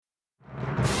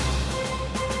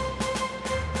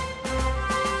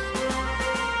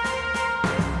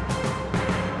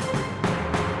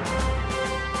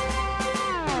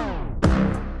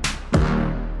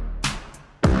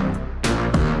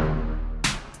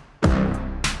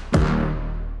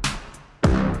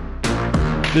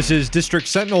This is District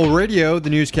Sentinel Radio, the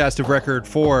newscast of record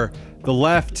for the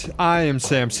left. I am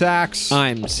Sam Sachs.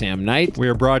 I'm Sam Knight. We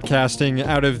are broadcasting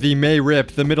out of the May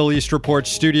Rip, the Middle East Report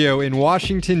studio in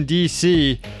Washington,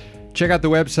 D.C. Check out the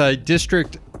website,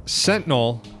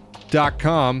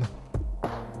 districtsentinel.com.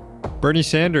 Bernie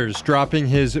Sanders dropping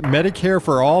his Medicare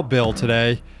for All bill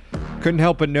today. Couldn't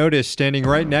help but notice, standing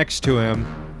right next to him,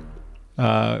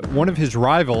 one of his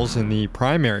rivals in the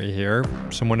primary here,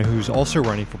 someone who's also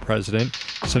running for president,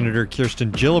 Senator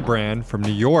Kirsten Gillibrand from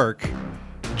New York.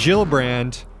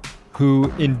 Gillibrand,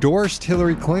 who endorsed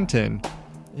Hillary Clinton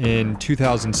in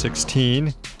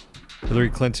 2016.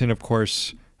 Hillary Clinton, of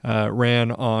course,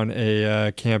 ran on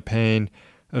a campaign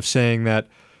of saying that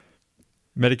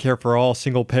Medicare for All,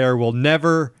 single payer, will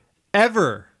never,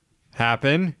 ever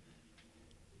happen.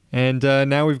 And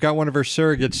now we've got one of her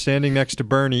surrogates standing next to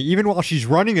Bernie, even while she's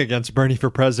running against Bernie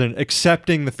for president,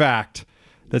 accepting the fact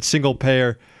that single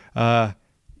payer,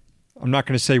 I'm not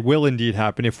going to say will indeed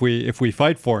happen. If we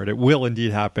fight for it, it will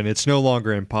indeed happen. It's no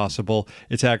longer impossible.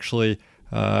 It's actually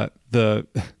the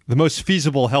most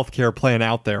feasible healthcare plan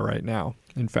out there right now,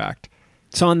 in fact.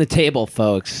 It's on the table,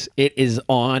 folks. It is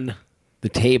on the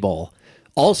table.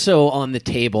 Also on the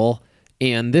table,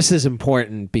 and this is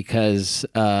important because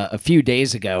a few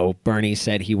days ago, Bernie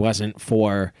said he wasn't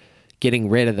for getting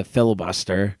rid of the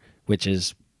filibuster, which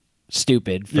is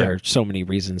stupid for so many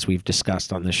reasons we've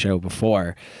discussed on the show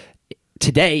before.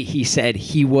 Today, he said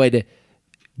he would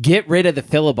get rid of the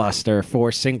filibuster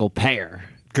for single payer.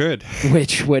 Good.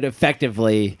 Which would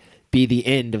effectively be the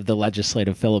end of the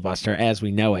legislative filibuster as we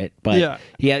know it. But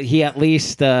he at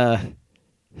least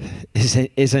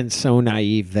isn't so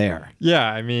naive there.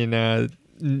 Yeah, I mean,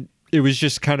 it was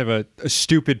just kind of a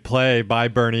stupid play by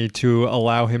Bernie to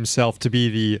allow himself to be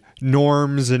the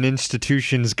norms and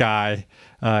institutions guy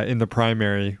in the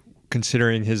primary,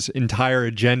 considering his entire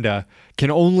agenda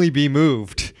can only be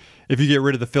moved if you get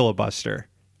rid of the filibuster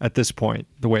at this point,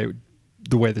 the way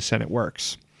the Senate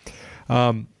works.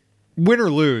 Win or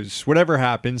lose, whatever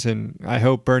happens, and I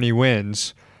hope Bernie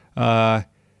wins,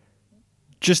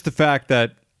 just the fact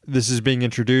that this is being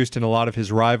introduced and a lot of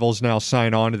his rivals now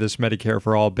sign on to this Medicare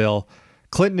for All bill,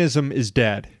 Clintonism is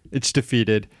dead. It's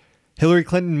defeated. Hillary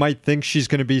Clinton might think she's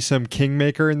going to be some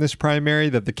kingmaker in this primary,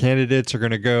 that the candidates are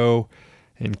going to go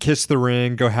and kiss the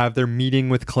ring, go have their meeting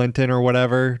with Clinton or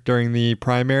whatever during the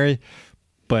primary.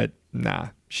 But nah,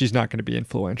 she's not going to be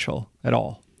influential at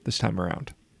all this time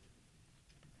around.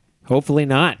 Hopefully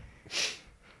not.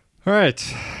 All right.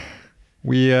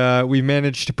 We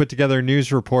managed to put together a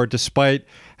news report despite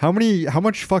how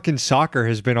much fucking soccer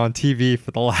has been on TV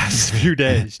for the last few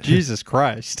days. Jesus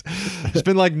Christ. There's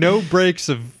been like no breaks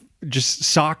of just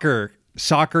soccer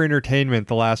entertainment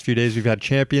the last few days. We've had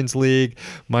Champions League.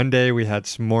 Monday we had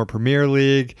some more Premier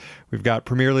League. We've got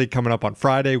Premier League coming up on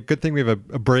Friday. Good thing we have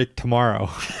a break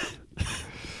tomorrow.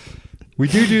 We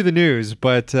do the news,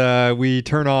 but we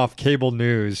turn off cable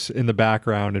news in the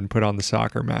background and put on the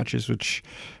soccer matches, which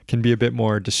can be a bit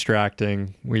more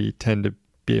distracting. We tend to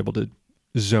be able to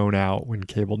zone out when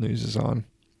cable news is on.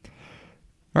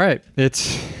 All right.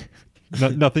 It's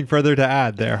nothing further to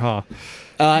add there, huh?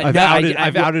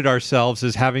 I've outed ourselves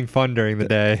as having fun during the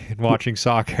day and watching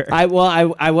soccer. I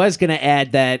was going to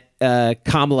add that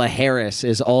Kamala Harris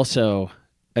is also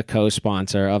a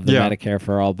co-sponsor of the Medicare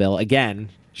for All bill. Again,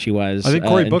 she was. I think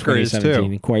Cory Booker is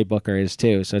too. Cory Booker is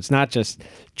too. So it's not just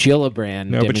Gillibrand.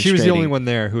 No, but she was the only one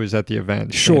there who was at the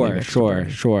event. Sure.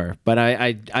 But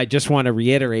I just want to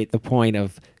reiterate the point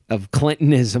of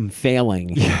Clintonism failing.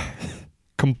 Yeah.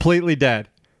 Completely dead.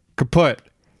 Kaput.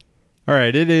 All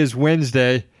right, it is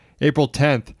Wednesday, April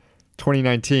 10th,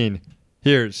 2019.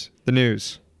 Here's the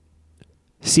news.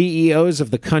 CEOs of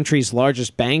the country's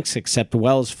largest banks, except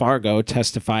Wells Fargo,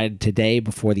 testified today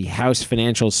before the House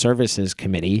Financial Services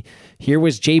Committee. Here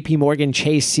was J.P. Morgan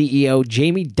Chase CEO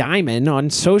Jamie Dimon on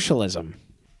socialism.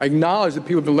 I acknowledge that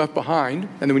people have been left behind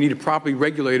and that we need a properly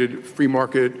regulated free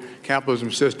market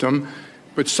capitalism system.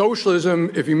 But socialism,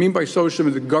 if you mean by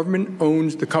socialism, the government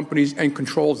owns the companies and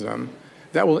controls them.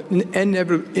 That will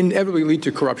inevitably lead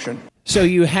to corruption. So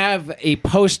you have a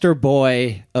poster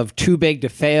boy of too big to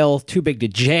fail, too big to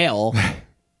jail,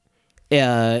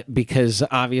 because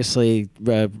obviously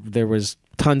there was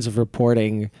tons of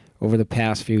reporting over the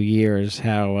past few years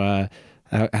how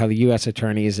the U.S.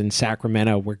 attorneys in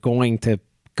Sacramento were going to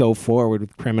go forward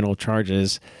with criminal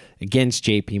charges against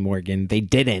J.P. Morgan. They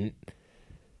didn't.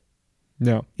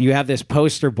 No. You have this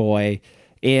poster boy,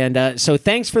 and so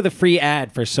thanks for the free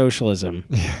ad for socialism.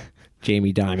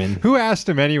 Jamie Dimon. Who asked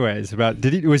him anyways about,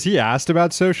 was he asked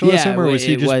about socialism or was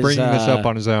he just bringing this up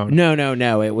on his own?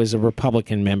 No. It was a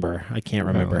Republican member. I can't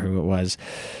remember who it was.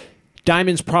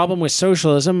 Diamond's problem with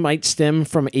socialism might stem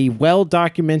from a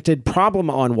well-documented problem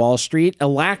on Wall Street, a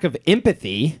lack of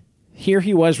empathy. Here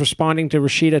he was responding to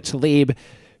Rashida Tlaib,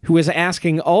 who was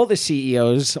asking all the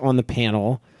CEOs on the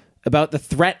panel about the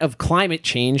threat of climate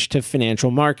change to financial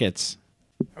markets.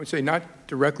 I would say not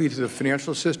directly to the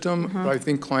financial system, but I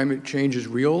think climate change is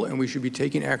real, and we should be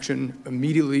taking action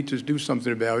immediately to do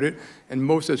something about it, and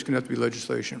most of that's going to have to be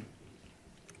legislation.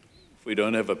 If we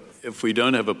don't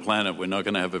have a planet, we're not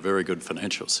going to have a very good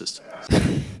financial system.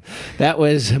 That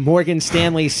was Morgan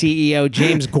Stanley CEO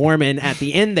James Gorman at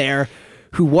the end there,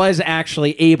 who was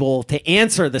actually able to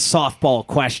answer the softball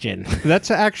question.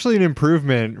 That's actually an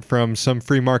improvement from some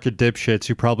free market dipshits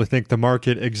who probably think the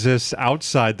market exists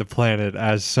outside the planet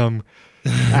as some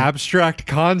abstract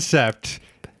concept.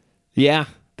 Yeah,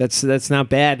 that's not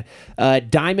bad.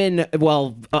 Diamond,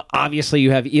 well, obviously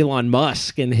you have Elon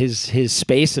Musk and his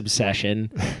space obsession.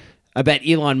 I bet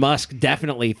Elon Musk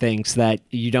definitely thinks that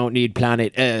you don't need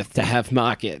planet Earth to have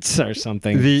markets or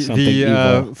something.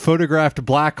 The photographed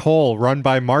black hole run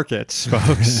by markets,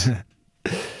 folks.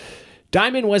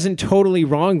 Diamond wasn't totally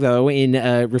wrong, though, in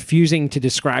refusing to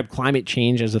describe climate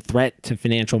change as a threat to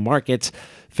financial markets.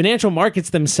 Financial markets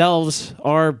themselves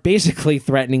are basically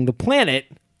threatening the planet,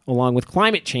 along with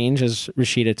climate change, as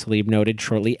Rashida Tlaib noted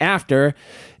shortly after,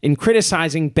 in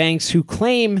criticizing banks who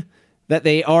claim that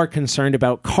they are concerned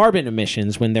about carbon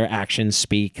emissions when their actions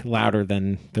speak louder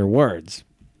than their words.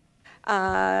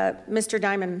 Mr.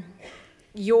 Diamond,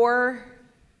 your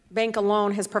bank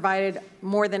alone has provided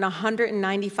more than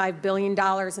 $195 billion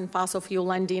in fossil fuel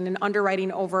lending and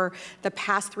underwriting over the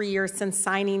past 3 years since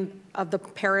signing of the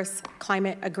Paris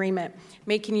Climate Agreement,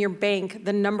 making your bank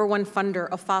the #1 funder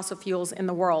of fossil fuels in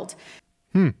the world.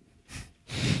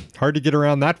 Hard to get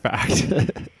around that fact.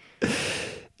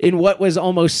 In what was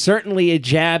almost certainly a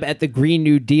jab at the Green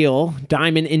New Deal,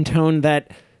 Diamond intoned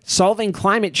that solving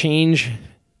climate change,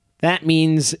 that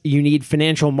means you need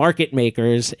financial market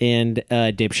makers and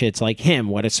dipshits like him.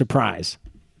 What a surprise.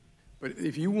 But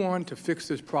if you want to fix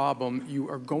this problem, you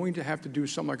are going to have to do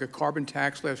something like a carbon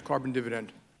tax / carbon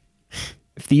dividend.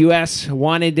 If the U.S.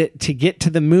 wanted to get to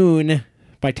the moon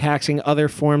by taxing other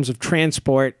forms of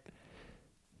transport,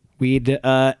 we'd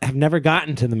have never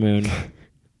gotten to the moon.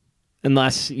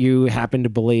 Unless you happen to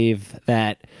believe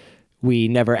that we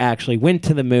never actually went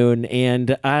to the moon.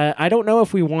 And I don't know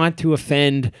if we want to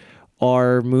offend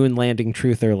our moon landing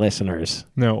truther listeners.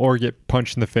 No, or get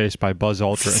punched in the face by Buzz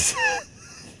Aldrin.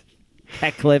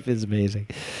 That clip is amazing.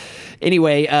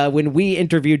 Anyway, when we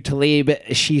interviewed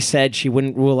Tlaib, she said she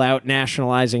wouldn't rule out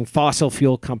nationalizing fossil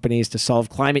fuel companies to solve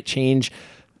climate change.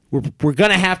 We're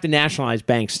going to have to nationalize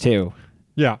banks too.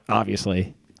 Yeah.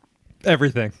 Obviously.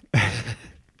 Everything.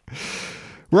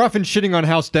 We're often shitting on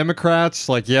House Democrats,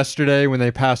 like yesterday when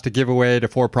they passed a giveaway to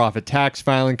for-profit tax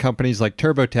filing companies like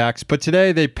TurboTax, but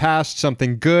today they passed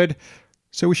something good,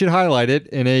 so we should highlight it.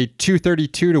 In a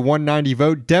 232 to 190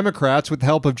 vote, Democrats, with the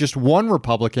help of just one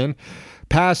Republican,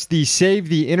 passed the Save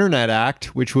the Internet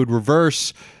Act, which would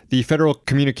reverse the Federal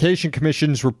Communication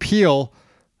Commission's repeal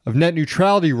of net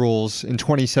neutrality rules in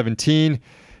 2017.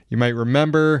 You might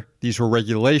remember these were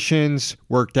regulations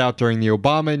worked out during the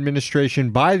Obama administration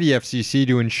by the FCC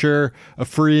to ensure a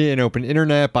free and open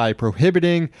internet by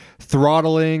prohibiting,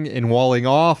 throttling, and walling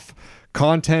off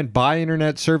content by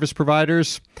internet service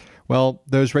providers. Well,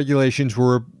 those regulations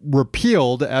were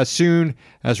repealed as soon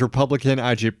as Republican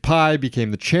Ajit Pai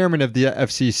became the chairman of the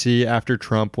FCC after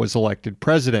Trump was elected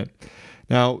president.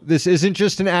 Now, this isn't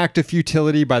just an act of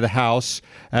futility by the House,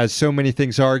 as so many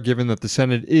things are, given that the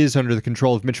Senate is under the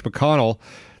control of Mitch McConnell.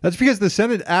 That's because the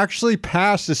Senate actually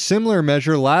passed a similar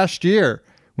measure last year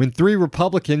when 3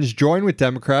 Republicans joined with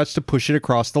Democrats to push it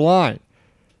across the line.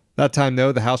 That time,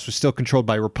 though, the House was still controlled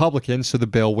by Republicans, so the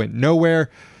bill went nowhere.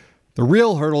 The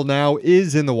real hurdle now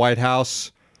is in the White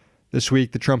House. This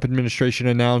week, the Trump administration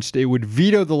announced it would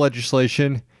veto the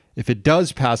legislation if it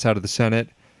does pass out of the Senate.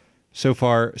 So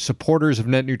far, supporters of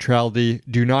net neutrality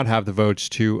do not have the votes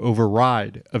to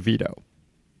override a veto.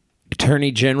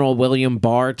 Attorney General William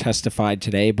Barr testified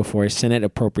today before a Senate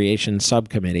Appropriations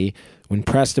Subcommittee. When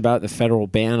pressed about the federal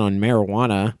ban on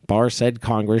marijuana, Barr said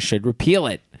Congress should repeal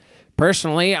it.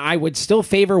 Personally, I would still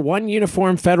favor one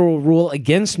uniform federal rule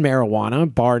against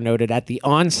marijuana, Barr noted at the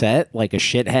onset, like a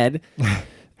shithead.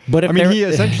 But if he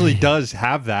essentially does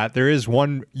have that. There is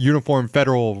one uniform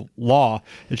federal law.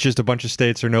 It's just a bunch of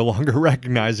states are no longer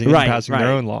recognizing and passing their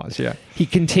own laws. Yeah. He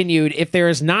continued, if there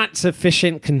is not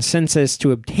sufficient consensus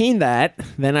to obtain that,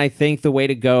 then I think the way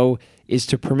to go is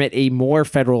to permit a more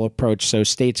federal approach so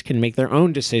states can make their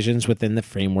own decisions within the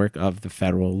framework of the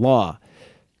federal law.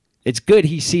 it's good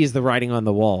he sees the writing on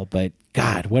the wall, but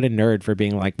God, what a nerd for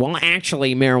being like, well,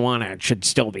 actually, marijuana should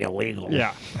still be illegal.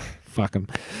 Yeah. Fuck him.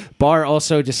 Barr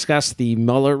also discussed the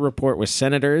Mueller report with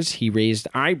senators. He raised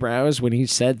eyebrows when he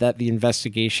said that the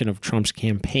investigation of Trump's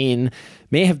campaign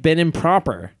may have been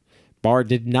improper. Barr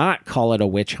did not call it a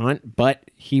witch hunt, but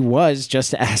he was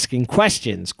just asking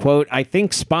questions. Quote, I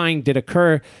think spying did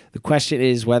occur. The question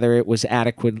is whether it was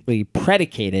adequately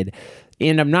predicated.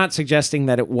 And I'm not suggesting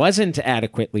that it wasn't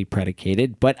adequately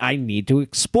predicated, but I need to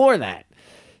explore that.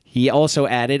 He also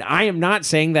added, I am not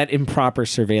saying that improper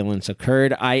surveillance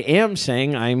occurred. I am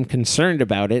saying I am concerned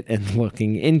about it and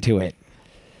looking into it.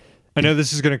 I know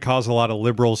this is going to cause a lot of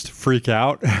liberals to freak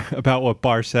out about what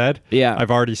Barr said. Yeah.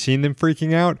 I've already seen them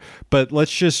freaking out, but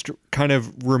let's just kind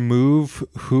of remove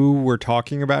who we're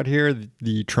talking about here,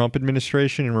 the Trump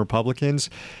administration and Republicans.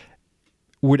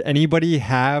 Would anybody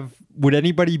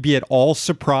be at all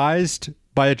surprised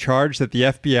by a charge that the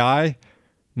FBI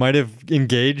might have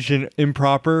engaged in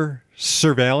improper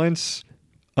surveillance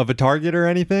of a target or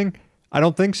anything? I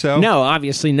don't think so. No,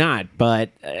 obviously not.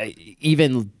 But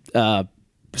even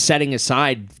setting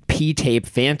aside P-tape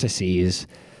fantasies,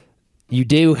 you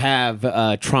do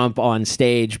have Trump on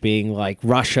stage being like,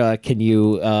 Russia, can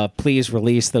you please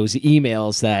release those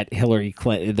emails that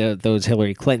those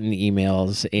Hillary Clinton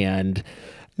emails? And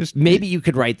maybe you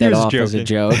could write that off as a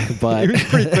joke, but he was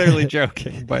pretty clearly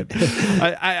joking. But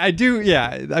I do,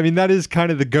 yeah. I mean, that is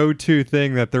kind of the go-to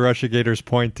thing that the Russiagators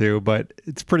point to, but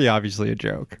it's pretty obviously a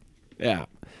joke. Yeah.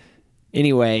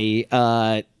 Anyway,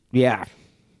 yeah.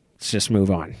 Let's just move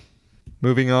on.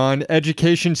 Moving on,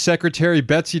 Education Secretary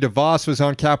Betsy DeVos was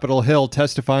on Capitol Hill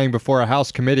testifying before a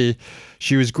House committee.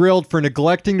 She was grilled for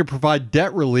neglecting to provide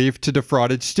debt relief to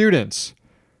defrauded students.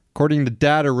 According to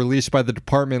data released by the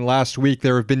department last week,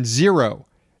 there have been zero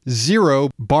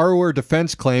borrower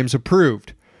defense claims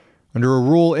approved. Under a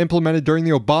rule implemented during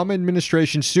the Obama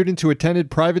administration, students who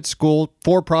attended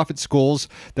for-profit schools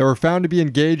that were found to be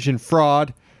engaged in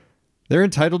fraud, they're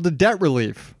entitled to debt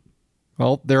relief.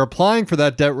 Well, they're applying for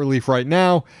that debt relief right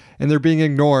now, and they're being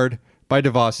ignored by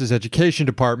DeVos's education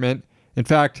department. In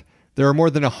fact, there are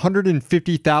more than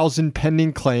 150,000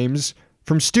 pending claims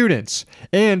from students.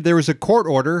 And there was a court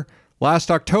order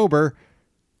last October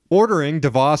ordering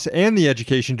DeVos and the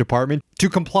education department to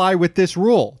comply with this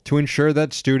rule to ensure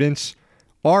that students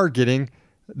are getting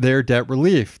their debt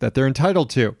relief that they're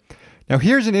entitled to. Now,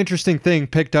 here's an interesting thing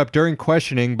picked up during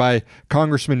questioning by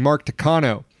Congressman Mark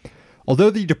Takano.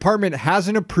 Although the department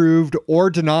hasn't approved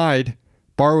or denied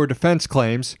borrower defense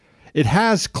claims, it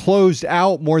has closed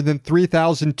out more than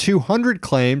 3,200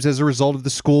 claims as a result of the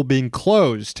school being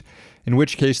closed, in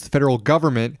which case the federal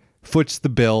government foots the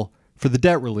bill for the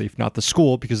debt relief, not the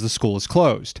school, because the school is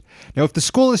closed. Now, if the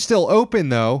school is still open,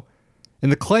 though,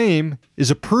 and the claim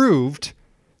is approved,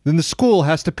 then the school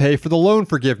has to pay for the loan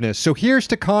forgiveness. So here's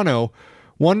Takano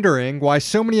wondering why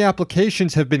so many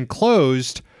applications have been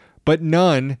closed, but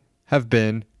none have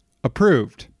been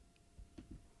approved.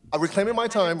 Reclaiming my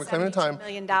time, $172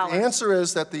 million. The answer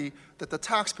is that the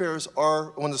taxpayers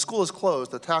are, when the school is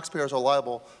closed, the taxpayers are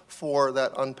liable for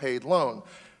that unpaid loan.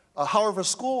 However,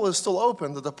 school is still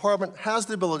open. The department has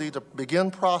the ability to begin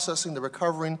processing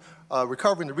recovering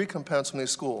the recompense from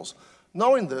these schools.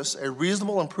 Knowing this, a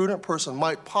reasonable and prudent person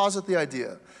might posit the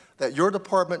idea that your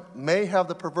department may have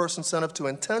the perverse incentive to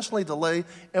intentionally delay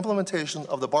implementation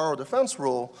of the borrower defense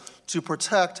rule to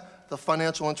protect the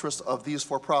financial interests of these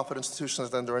for-profit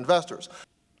institutions and their investors.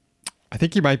 I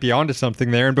think he might be onto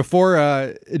something there. And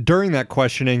during that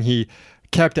questioning, he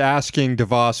kept asking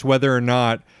DeVos whether or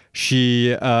not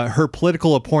her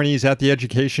political appointees at the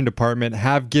education department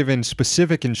have given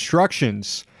specific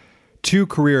instructions to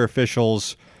career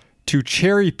officials to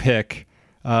cherry pick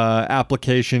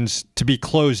applications to be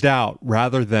closed out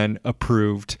rather than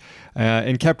approved,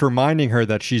 and kept reminding her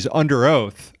that she's under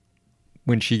oath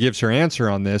when she gives her answer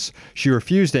on this. She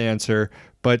refused to answer,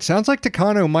 but sounds like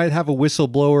Takano might have a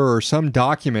whistleblower or some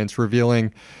documents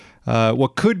revealing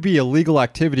what could be illegal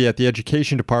activity at the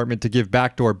education department to give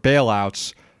backdoor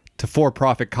bailouts to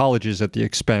for-profit colleges at the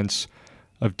expense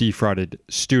of defrauded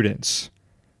students.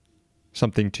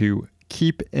 Something to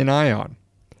keep an eye on.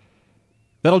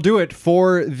 That'll do it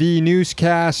for the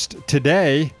newscast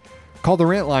today. Call the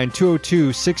rant line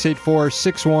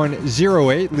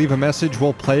 202-684-6108. Leave a message.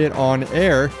 We'll play it on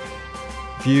air.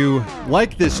 If you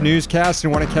like this newscast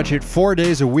and want to catch it 4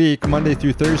 days a week, Monday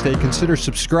through Thursday, consider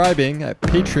subscribing at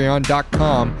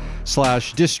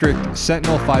patreon.com/District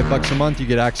Sentinel. $5 a month. You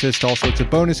get access to all sorts of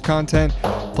bonus content.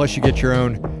 Plus, you get your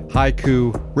own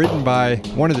haiku written by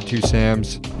one of the two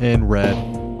Sams and read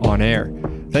on air.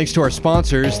 Thanks to our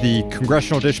sponsors, the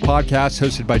Congressional Dish podcast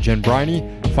hosted by Jen Briney.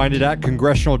 Find it at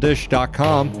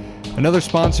congressionaldish.com. Another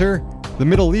sponsor, the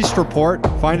Middle East Report.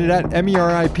 Find it at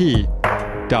merip.org.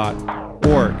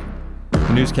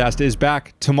 The newscast is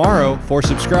back tomorrow for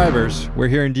subscribers. We're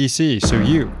here in D.C., so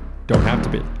you don't have to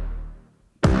be.